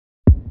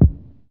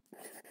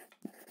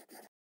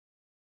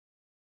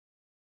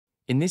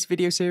In this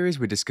video series,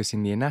 we're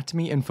discussing the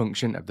anatomy and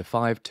function of the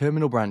 5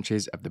 terminal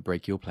branches of the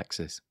brachial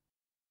plexus.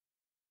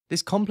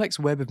 This complex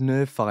web of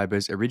nerve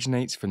fibers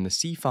originates from the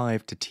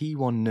C5 to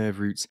T1 nerve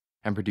roots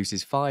and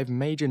produces 5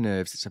 major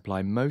nerves that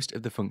supply most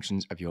of the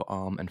functions of your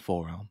arm and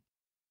forearm.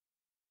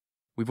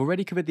 We've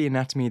already covered the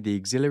anatomy of the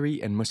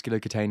axillary and muscular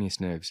cutaneous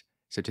nerves,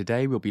 so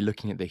today we'll be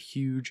looking at the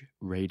huge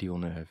radial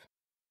nerve.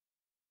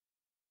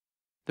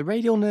 The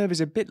radial nerve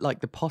is a bit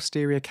like the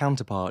posterior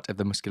counterpart of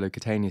the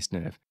musculocutaneous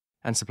nerve,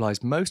 and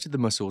supplies most of the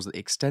muscles that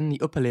extend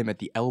the upper limb at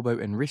the elbow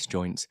and wrist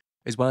joints,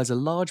 as well as a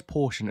large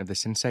portion of the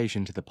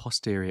sensation to the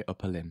posterior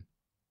upper limb.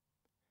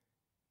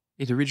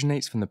 It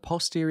originates from the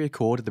posterior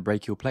cord of the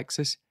brachial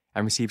plexus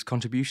and receives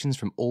contributions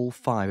from all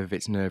 5 of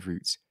its nerve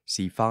roots,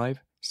 C5,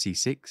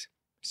 C6,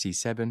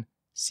 C7,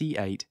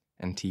 C8,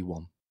 and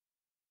T1.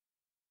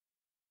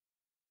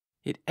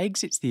 It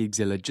exits the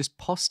axilla just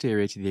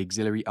posterior to the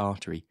axillary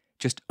artery,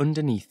 just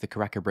underneath the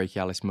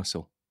coracobrachialis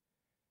muscle.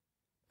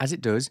 As it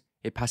does,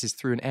 it passes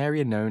through an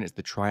area known as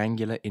the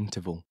triangular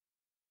interval.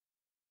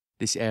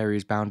 This area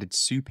is bounded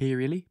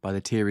superiorly by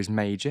the teres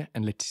major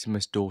and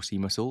latissimus dorsi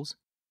muscles,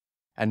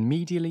 and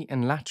medially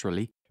and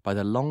laterally by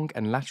the long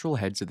and lateral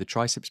heads of the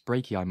triceps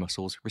brachii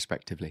muscles,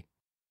 respectively.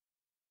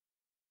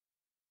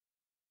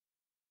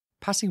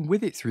 Passing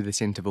with it through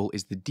this interval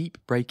is the deep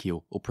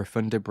brachial or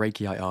profunda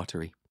brachii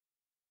artery.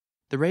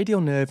 The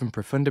radial nerve and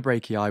profunda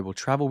brachii will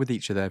travel with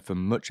each other for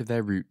much of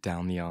their route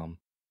down the arm.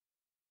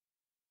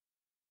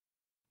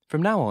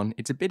 From now on,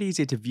 it's a bit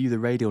easier to view the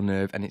radial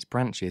nerve and its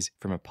branches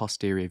from a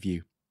posterior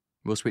view.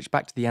 We'll switch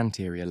back to the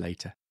anterior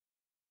later.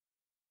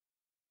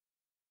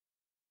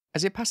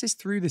 As it passes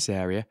through this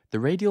area, the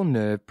radial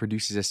nerve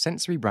produces a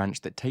sensory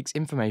branch that takes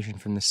information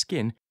from the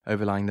skin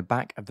overlying the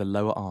back of the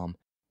lower arm,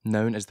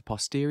 known as the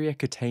posterior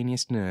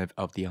cutaneous nerve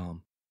of the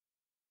arm.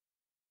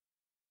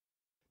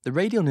 The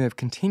radial nerve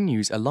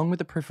continues along with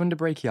the profunda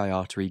brachii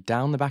artery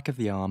down the back of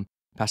the arm,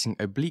 passing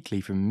obliquely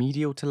from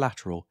medial to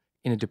lateral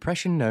in a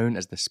depression known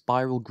as the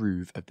spiral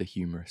groove of the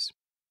humerus.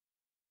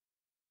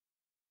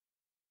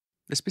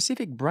 The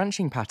specific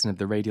branching pattern of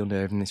the radial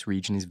nerve in this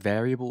region is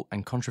variable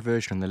and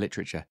controversial in the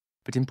literature,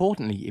 but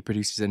importantly it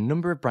produces a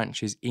number of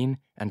branches in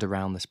and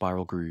around the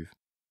spiral groove.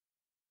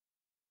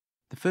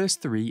 The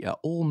first 3 are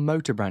all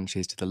motor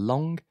branches to the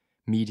long,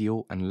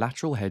 medial and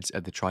lateral heads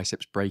of the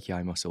triceps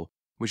brachii muscle,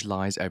 which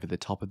lies over the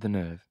top of the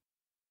nerve.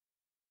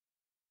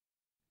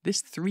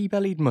 This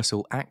 3-bellied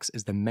muscle acts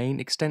as the main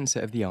extensor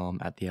of the arm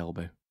at the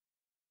elbow.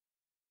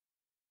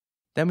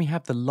 Then we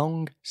have the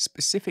long,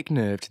 specific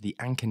nerve to the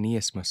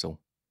anconeus muscle.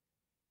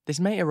 This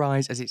may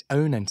arise as its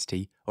own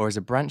entity or as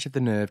a branch of the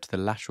nerve to the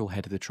lateral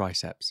head of the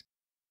triceps.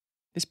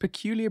 This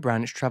peculiar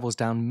branch travels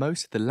down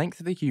most of the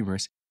length of the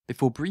humerus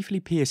before briefly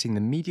piercing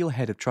the medial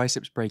head of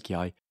triceps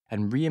brachii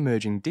and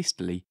re-emerging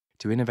distally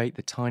to innervate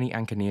the tiny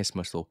anconeus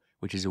muscle,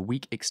 which is a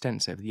weak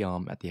extensor of the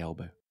arm at the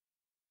elbow.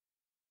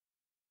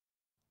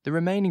 The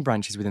remaining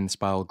branches within the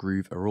spiral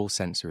groove are all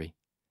sensory.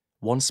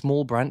 One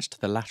small branch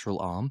to the lateral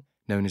arm,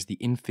 known as the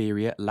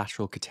inferior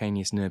lateral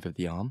cutaneous nerve of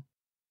the arm,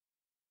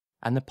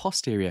 and the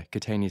posterior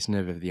cutaneous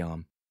nerve of the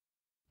arm.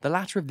 The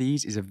latter of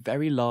these is a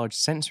very large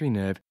sensory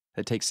nerve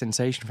that takes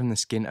sensation from the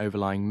skin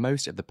overlying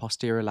most of the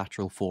posterior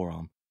lateral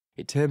forearm.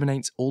 It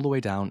terminates all the way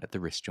down at the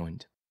wrist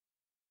joint.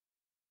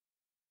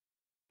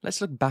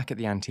 Let's look back at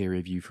the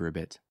anterior view for a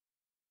bit.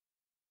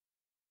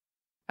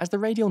 As the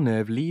radial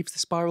nerve leaves the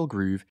spiral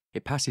groove,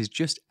 it passes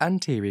just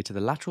anterior to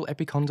the lateral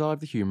epicondyle of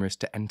the humerus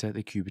to enter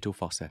the cubital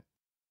fossa.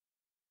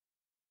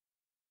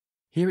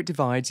 Here it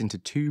divides into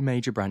 2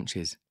 major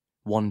branches,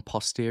 one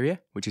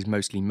posterior, which is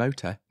mostly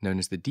motor, known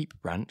as the deep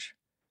branch,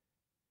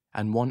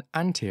 and one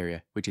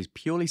anterior, which is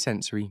purely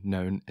sensory,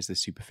 known as the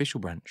superficial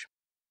branch.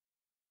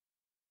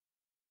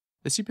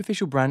 The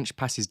superficial branch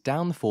passes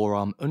down the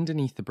forearm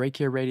underneath the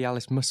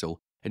brachioradialis muscle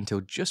until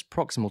just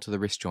proximal to the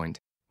wrist joint,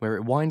 where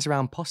it winds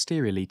around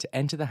posteriorly to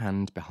enter the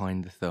hand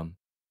behind the thumb.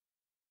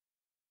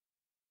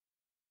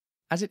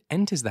 As it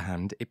enters the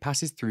hand, it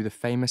passes through the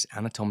famous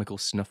anatomical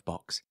snuff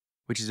box,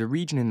 which is a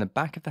region in the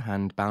back of the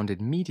hand bounded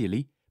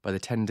medially by the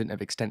tendon of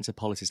extensor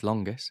pollicis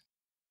longus,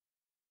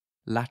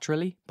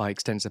 laterally by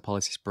extensor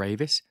pollicis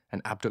brevis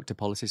and abductor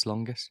pollicis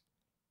longus,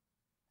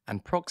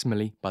 and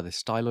proximally by the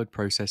styloid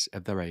process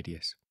of the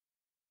radius.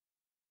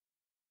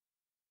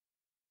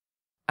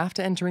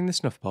 After entering the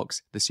snuff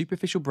box, the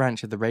superficial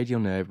branch of the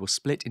radial nerve will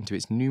split into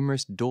its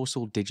numerous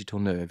dorsal digital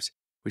nerves,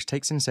 which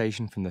take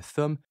sensation from the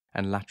thumb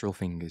and lateral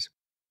fingers.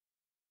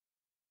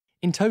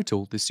 In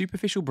total, the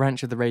superficial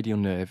branch of the radial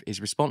nerve is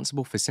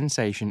responsible for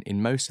sensation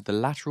in most of the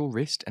lateral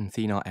wrist and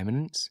thenar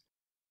eminence,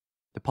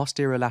 the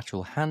posterior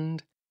lateral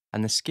hand,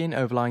 and the skin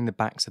overlying the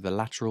backs of the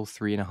lateral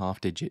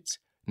 3.5 digits,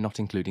 not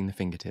including the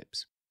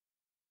fingertips.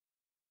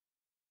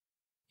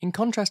 In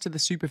contrast to the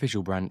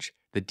superficial branch,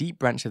 the deep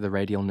branch of the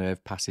radial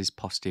nerve passes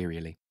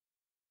posteriorly.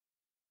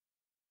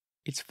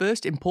 Its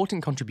first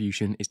important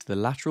contribution is to the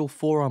lateral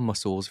forearm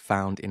muscles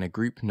found in a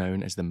group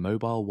known as the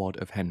mobile wad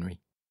of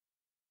Henry.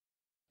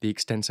 The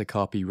extensor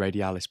carpi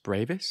radialis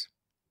brevis,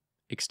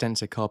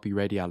 extensor carpi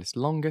radialis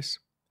longus,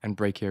 and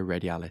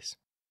brachioradialis.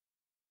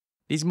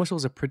 These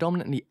muscles are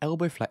predominantly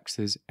elbow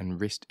flexors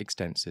and wrist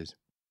extensors.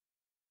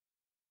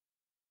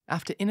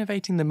 After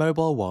innervating the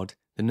mobile wad,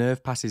 the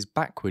nerve passes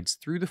backwards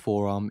through the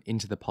forearm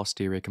into the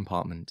posterior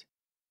compartment.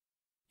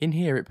 In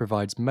here it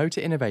provides motor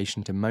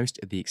innervation to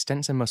most of the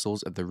extensor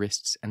muscles of the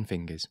wrists and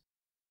fingers.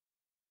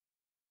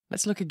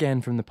 Let's look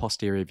again from the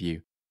posterior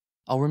view.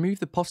 I'll remove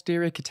the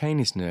posterior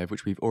cutaneous nerve,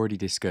 which we've already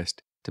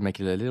discussed, to make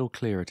it a little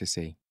clearer to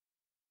see.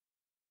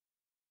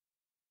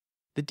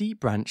 The deep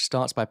branch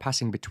starts by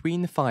passing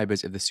between the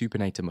fibres of the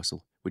supinator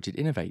muscle, which it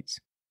innervates.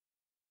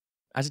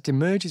 As it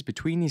emerges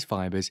between these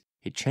fibres,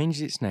 it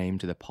changes its name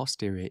to the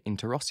posterior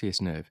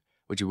interosseous nerve,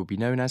 which it will be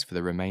known as for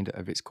the remainder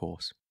of its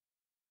course.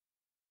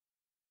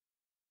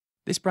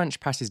 This branch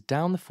passes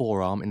down the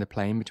forearm in the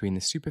plane between the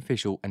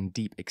superficial and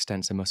deep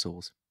extensor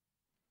muscles.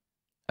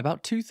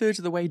 About 2/3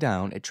 of the way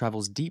down, it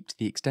travels deep to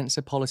the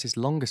extensor pollicis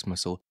longus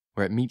muscle,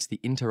 where it meets the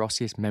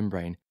interosseous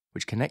membrane,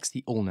 which connects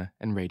the ulnar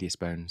and radius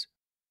bones.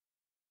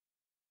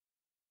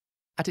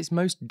 At its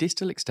most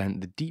distal extent,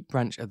 the deep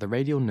branch of the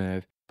radial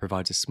nerve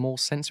provides a small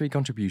sensory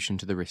contribution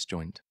to the wrist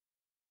joint.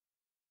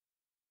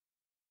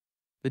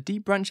 The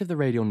deep branch of the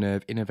radial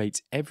nerve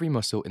innervates every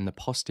muscle in the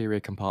posterior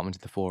compartment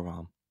of the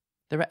forearm.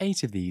 There are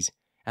 8 of these,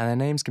 and their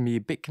names can be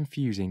a bit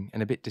confusing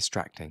and a bit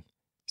distracting,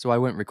 so I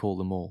won't recall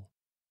them all.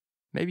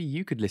 Maybe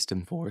you could list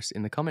them for us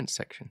in the comments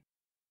section.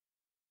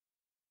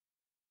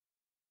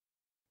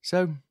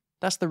 So,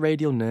 that's the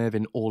radial nerve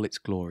in all its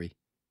glory.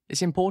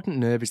 This important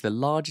nerve is the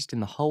largest in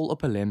the whole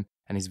upper limb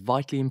and is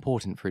vitally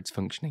important for its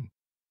functioning.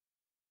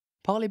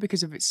 Partly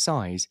because of its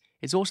size,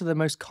 it's also the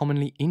most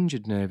commonly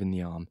injured nerve in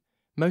the arm,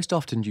 most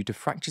often due to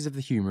fractures of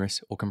the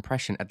humerus or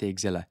compression at the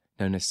axilla,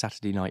 known as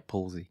Saturday night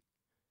palsy.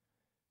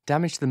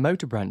 Damage to the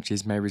motor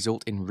branches may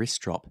result in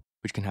wrist drop,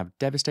 which can have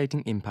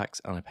devastating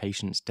impacts on a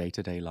patient's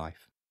day-to-day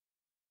life.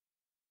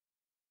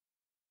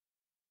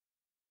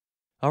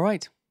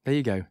 Alright, there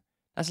you go.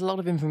 That's a lot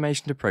of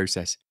information to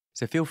process,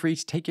 so feel free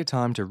to take your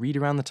time to read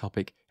around the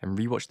topic and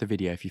rewatch the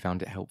video if you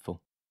found it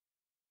helpful.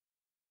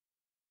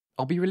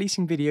 I'll be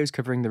releasing videos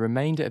covering the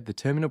remainder of the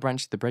terminal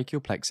branch of the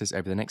brachial plexus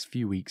over the next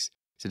few weeks,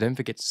 so don't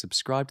forget to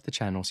subscribe to the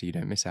channel so you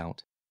don't miss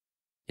out.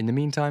 In the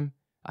meantime,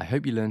 I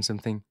hope you learned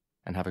something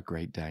and have a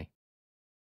great day.